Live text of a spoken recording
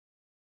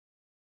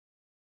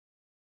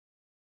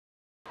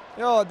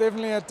Yeah,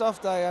 definitely a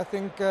tough day. I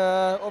think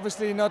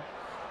obviously not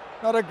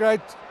a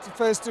great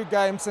first two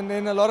games, and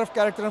then a lot of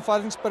character and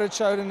fighting spirit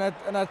showed in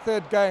that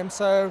third game.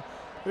 So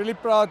really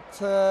proud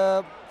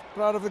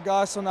of the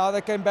guys on how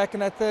they came back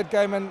in that third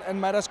game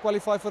and made us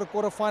qualify for the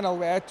quarterfinal.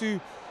 We had to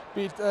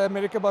beat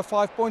America by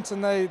 5 points,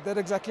 and they did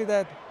exactly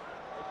that.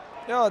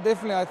 Yeah,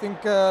 definitely. I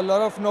think a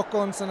lot of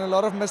knock-ons and a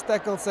lot of missed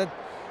tackles that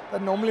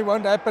normally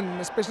won't happen,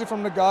 especially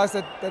from the guys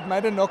that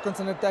made the knock-ons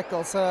and the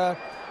tackles.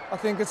 I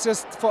think it's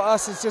just, for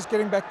us, it's just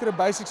getting back to the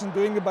basics and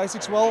doing the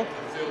basics well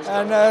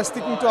and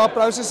sticking to our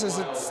processes.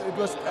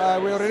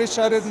 We already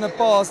showed it in the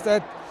past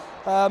that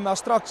our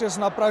structures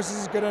and our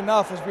processes is good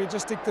enough. If we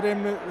just stick to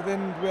them,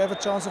 then we have a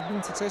chance of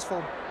being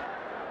successful.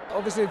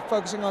 Obviously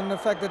focusing on the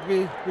fact that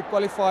we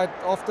qualified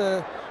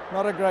after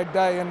not a great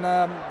day, and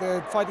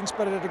the fighting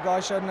spirit that the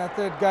guys showed in that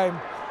third game.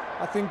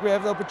 I think we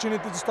have the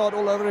opportunity to start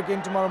all over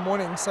again tomorrow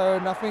morning, so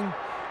nothing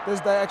this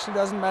day actually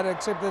doesn't matter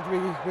except that we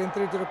went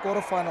through to the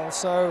quarterfinals.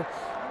 So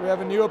we have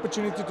a new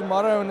opportunity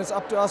tomorrow, and it's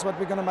up to us what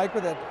we're going to make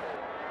with it.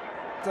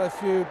 So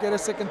if you get a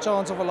second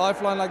chance of a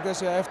lifeline like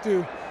this, you have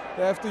to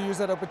use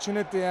that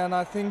opportunity, and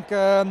I think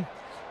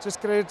just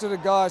credit to the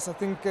guys. I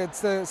think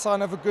it's the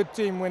sign of a good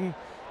team when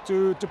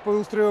to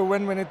pull through a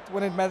win when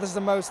it matters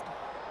the most.